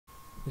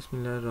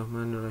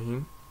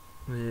Bismillahirrahmanirrahim.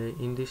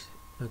 In this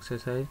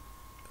exercise,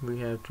 we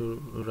have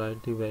to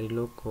write the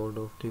Verilog code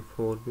of the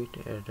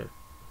 4-bit adder.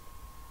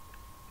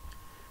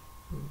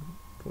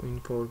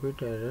 In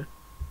 4-bit adder,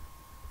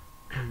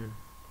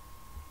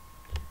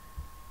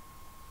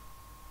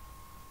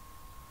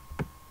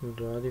 we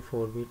draw the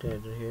 4-bit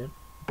adder here.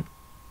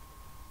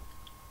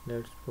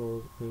 Let's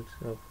suppose it's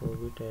a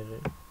 4-bit adder.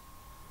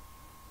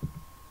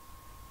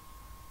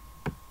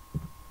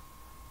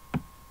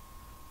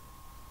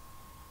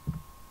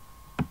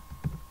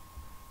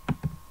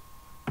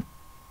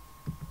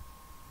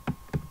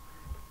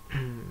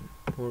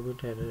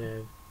 Four-bit adder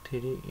have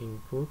 3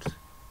 inputs,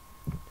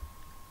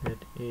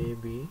 that A,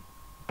 B,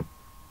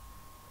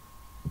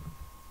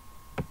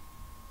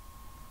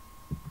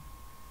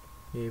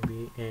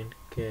 and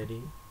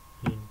carry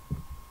in.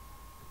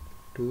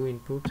 2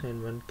 inputs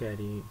and 1 carry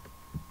in.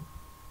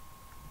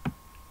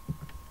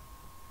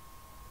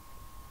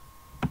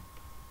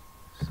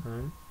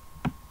 Sum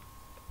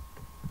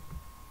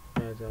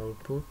as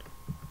output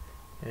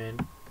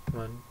and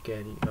 1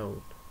 carry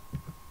out.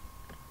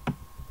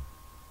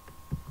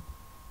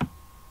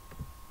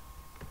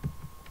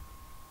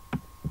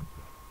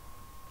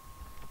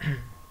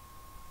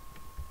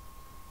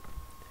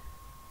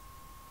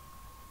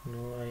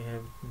 Now I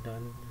have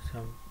done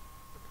some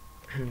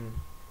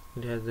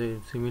it has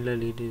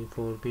similarly the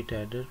 4-bit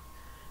adder,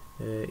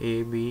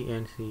 A, B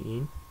and C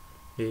in.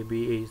 A,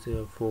 B is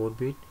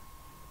 4-bit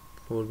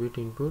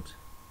inputs.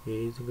 A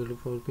is equal to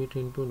 4-bit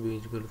input, B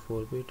is equal to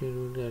 4-bit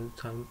input, and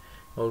some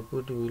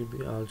output will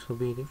be also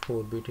be the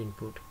 4-bit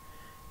input.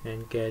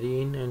 And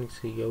carry in and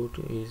C out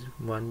is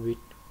 1 bit.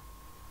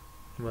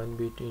 1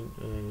 bit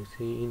in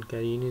C in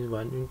carry in is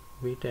 1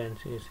 bit and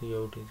C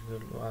out is equal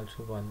to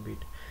also 1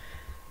 bit.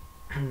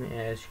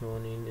 As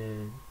shown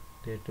in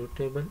the truth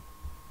table.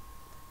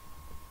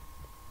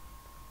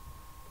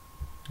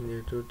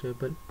 The truth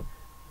table,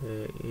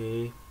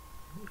 A,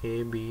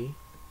 B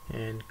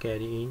and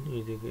carry in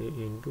is equal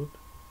to input,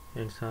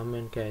 and sum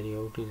and carry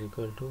out is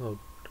equal to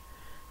output.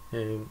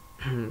 A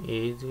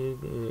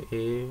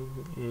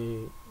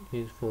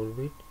is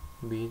 4-bit,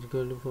 B is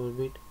equal to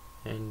 4-bit,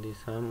 and the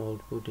sum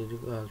output is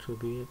also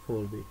be a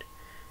 4-bit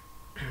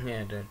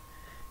adder.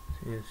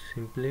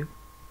 Simply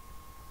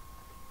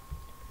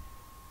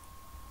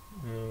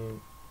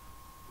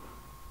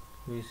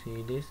we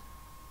see this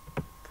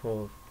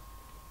 4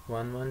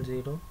 1 1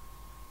 0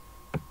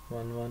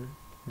 1 1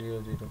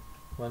 0 0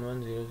 1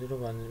 1 0 0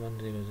 1 1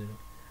 0 0.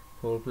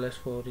 4 plus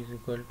 4 is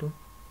equal to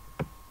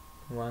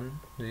 1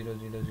 0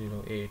 0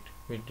 0 8,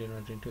 which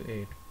denoted to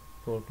 8.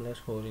 4 plus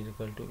 4 is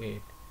equal to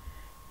 8.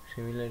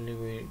 Similarly,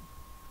 we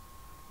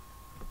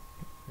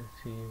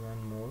see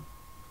one more.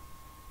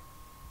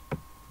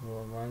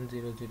 1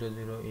 0 0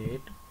 0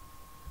 8,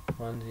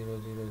 1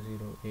 0 0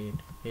 0 8.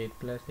 8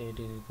 plus 8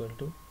 is equal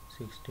to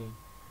 16,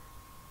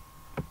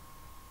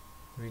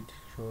 which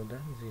show the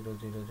 0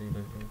 0 0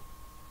 0.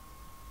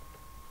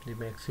 The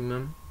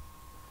maximum.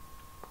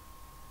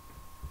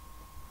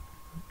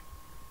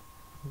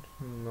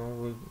 Now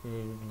we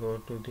go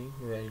to the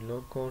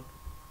Verilog code.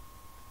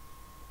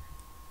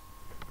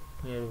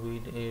 Here we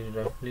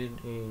roughly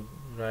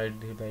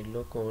write the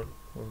Verilog code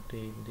of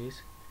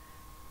this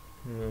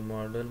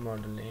model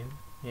name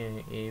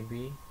A,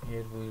 B.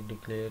 Here we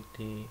declare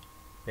the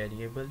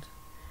variables,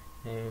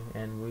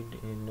 and we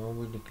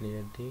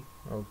declare the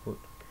output.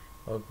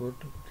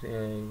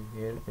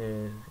 Here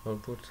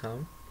output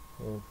sum,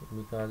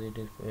 because it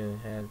is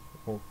has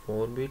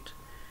 4 bits,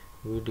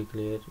 we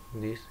declare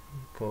this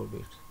 4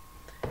 bits,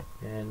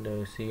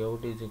 and C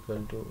out is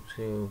equal to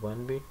say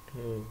 1 bit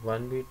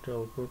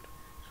output,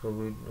 so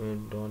we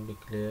don't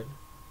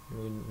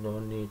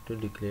need to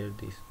declare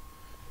this.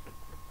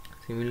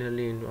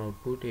 Similarly, in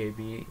output,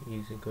 AB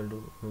is equal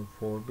to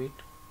 4-bit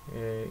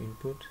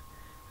inputs,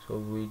 so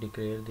we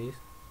declare this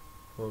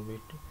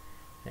 4-bit,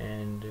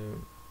 and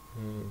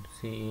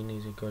C in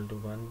is equal to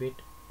 1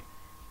 bit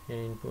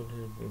input.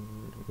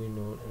 We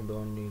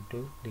don't need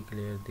to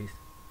declare this,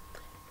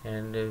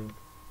 and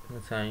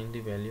assign the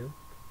value.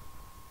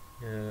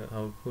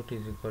 Output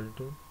is equal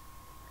to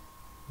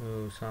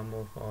sum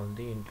of all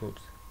the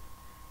inputs.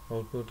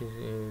 Output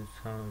is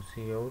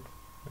C out,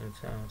 and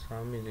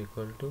sum is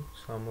equal to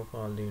sum of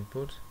all the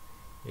inputs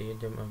A,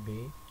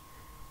 B,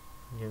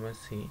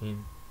 C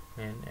in,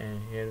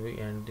 and here we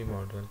end the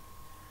model.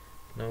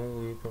 Now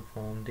we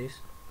perform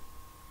this.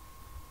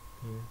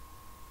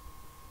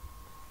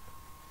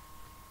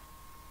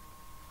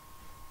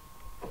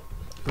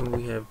 So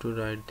we have to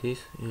write this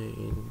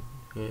in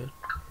here.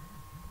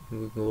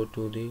 We go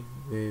to the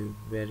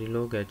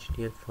Verilog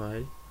HDL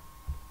file.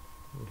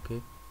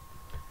 Okay,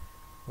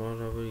 for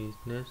our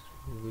easiness,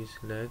 we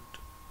select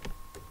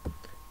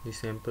the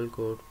sample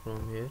code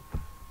from here,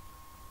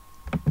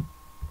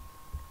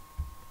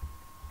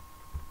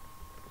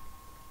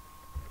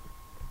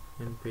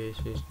 and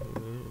paste it,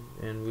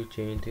 and we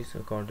change this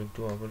according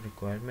to our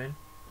requirement.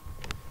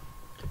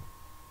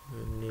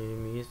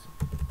 Name is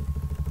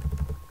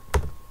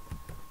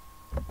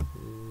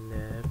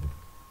lab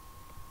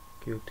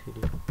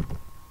Q3.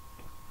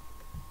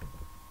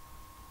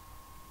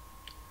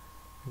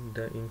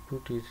 the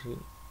input is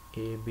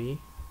A, B,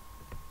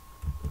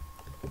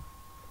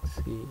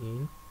 C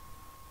in,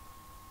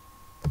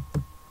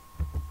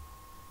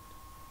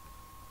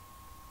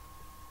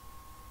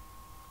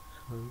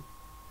 some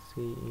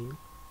C in,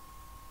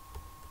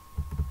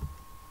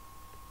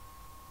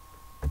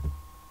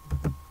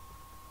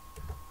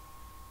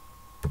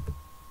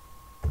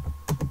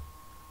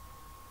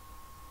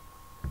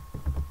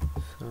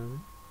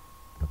 some,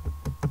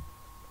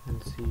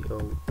 and C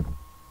out.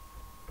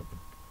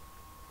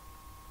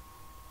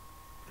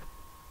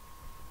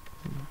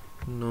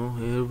 Now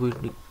here we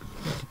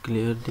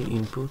declare the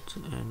inputs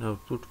and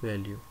output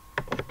value.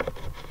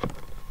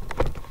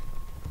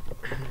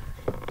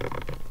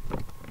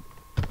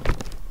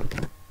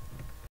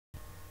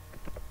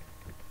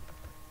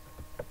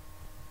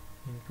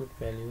 Input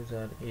values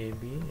are A,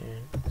 B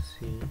and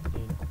C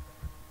in.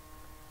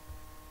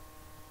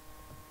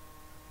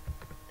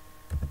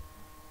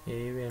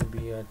 A and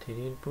B are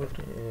 3 input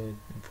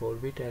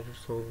 4-bit adder,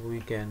 so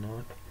we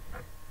cannot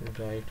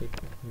write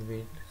it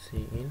with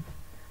C in.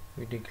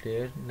 We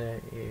declare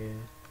the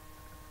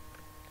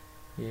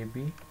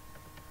AB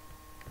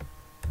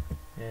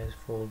as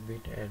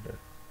 4-bit adder.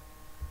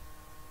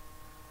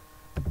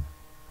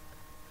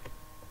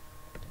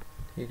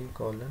 3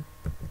 colon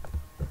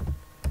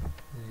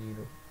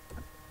 0.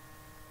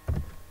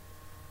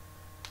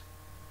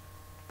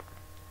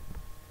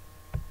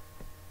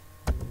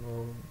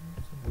 Now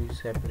we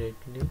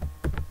separately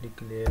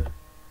declare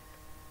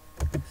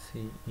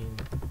C in.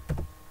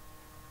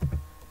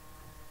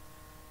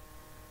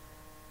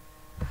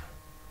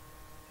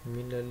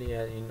 Similarly,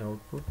 as in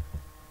output,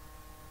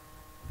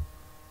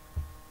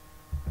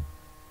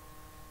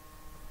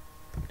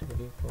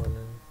 3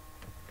 colon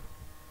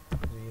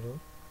 0.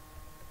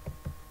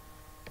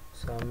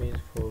 Sum is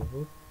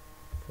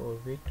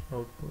 4-bit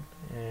output,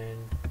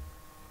 and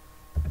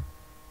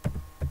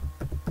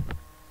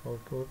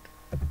output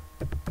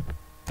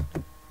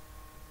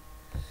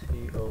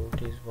C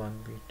out is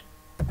 1 bit.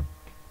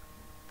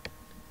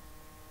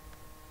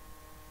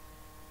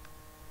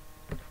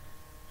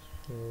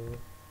 So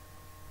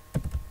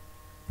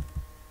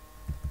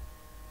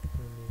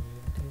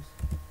delete this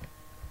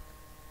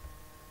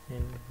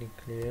and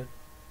declare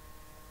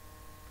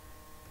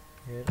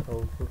here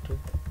output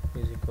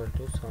is equal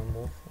to sum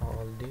of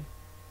all the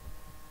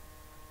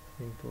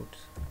inputs.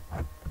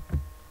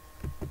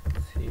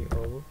 C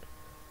out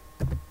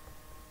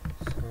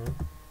sum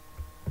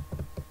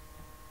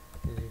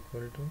is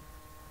equal to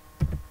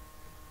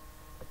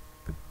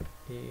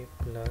A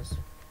plus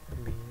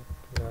B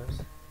plus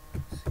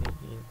C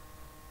in.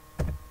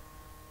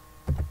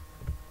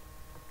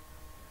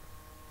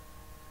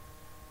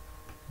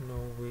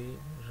 Now we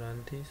run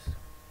this.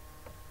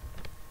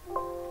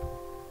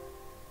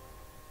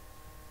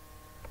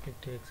 It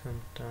takes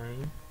some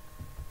time.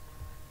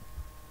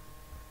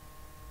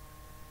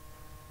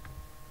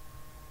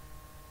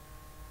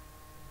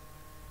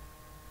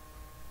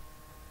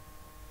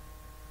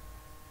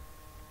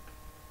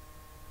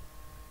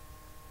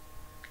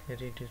 Here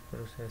it is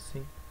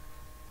processing.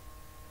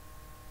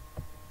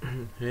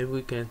 Here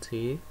we can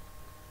see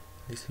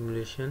the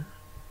simulation.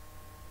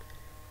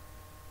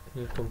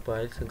 It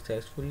compiled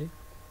successfully.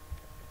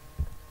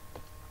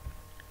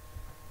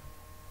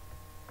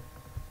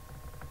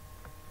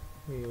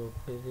 We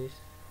open this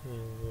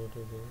and go to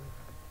the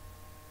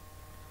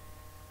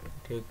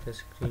take the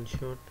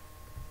screenshot.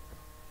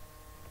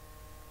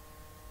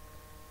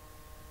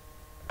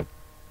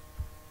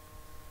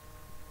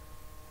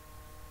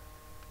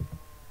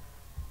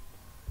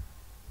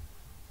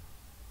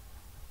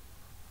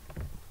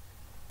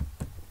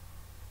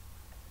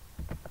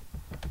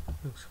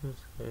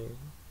 Exercise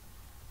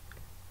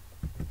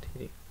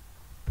 3.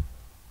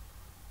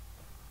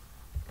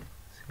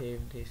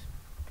 Save this.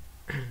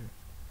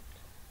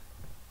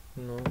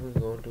 Now we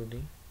go to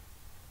the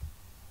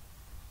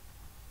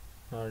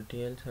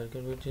RTL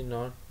circuit, which is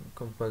not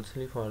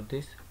compulsory for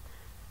this,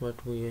 but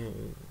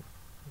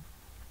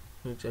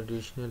it's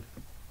additional.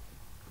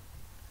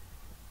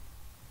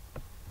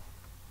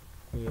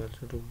 We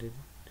also took the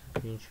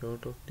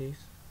screenshot of this.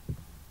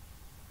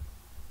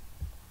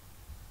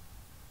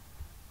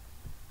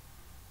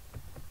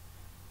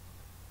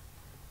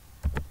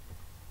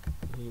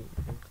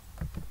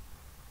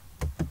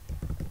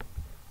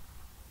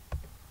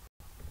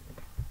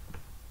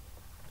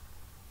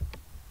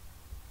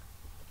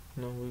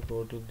 Now we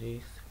go to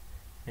this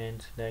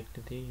and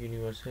select the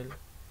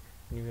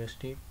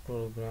University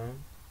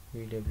Program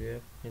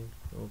VWF and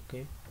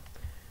OK.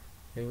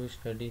 Here we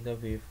study the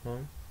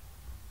waveform.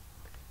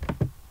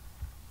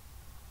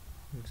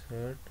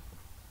 Insert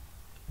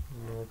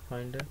node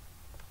finder.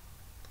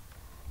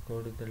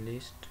 Go to the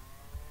list.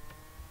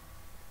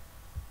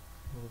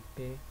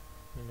 OK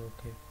and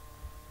OK.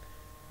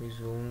 We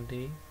zoom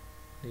these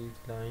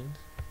lines.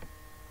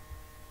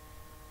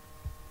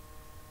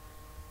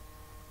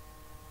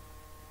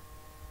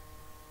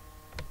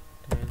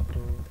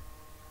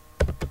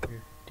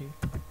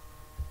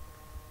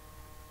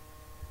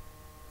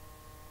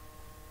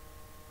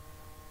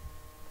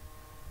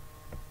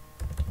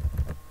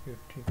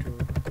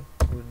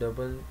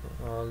 double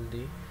all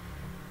the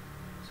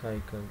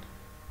cycles.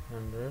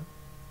 100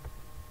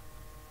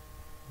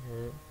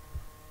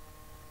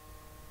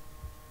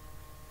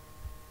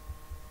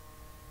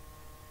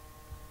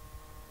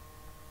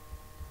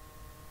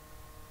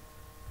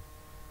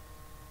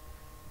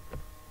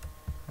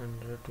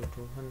 100 to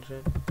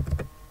 200.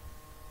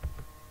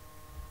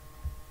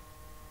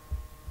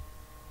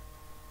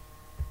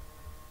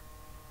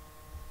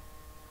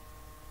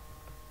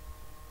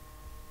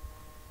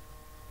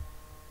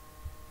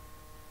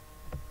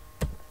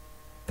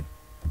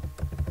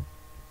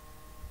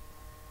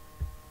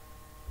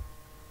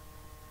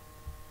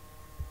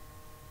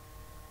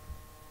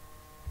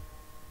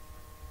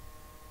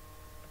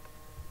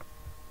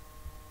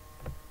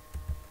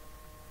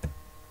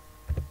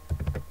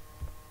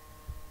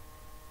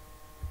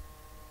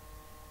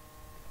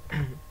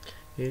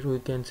 Here we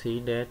can see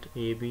that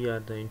AB are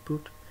the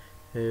input,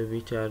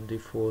 which are the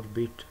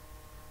 4-bit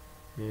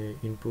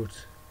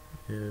inputs,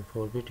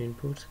 4-bit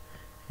inputs,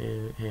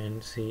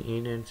 and C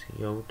in and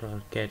C out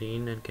are carry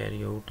in and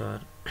carry out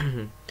are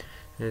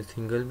a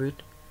single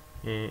bit,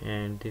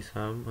 and the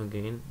sum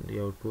again the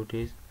output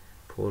is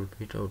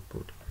 4-bit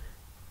output.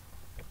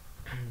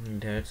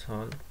 That's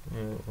all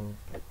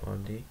for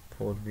the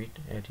 4-bit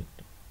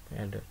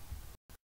adder.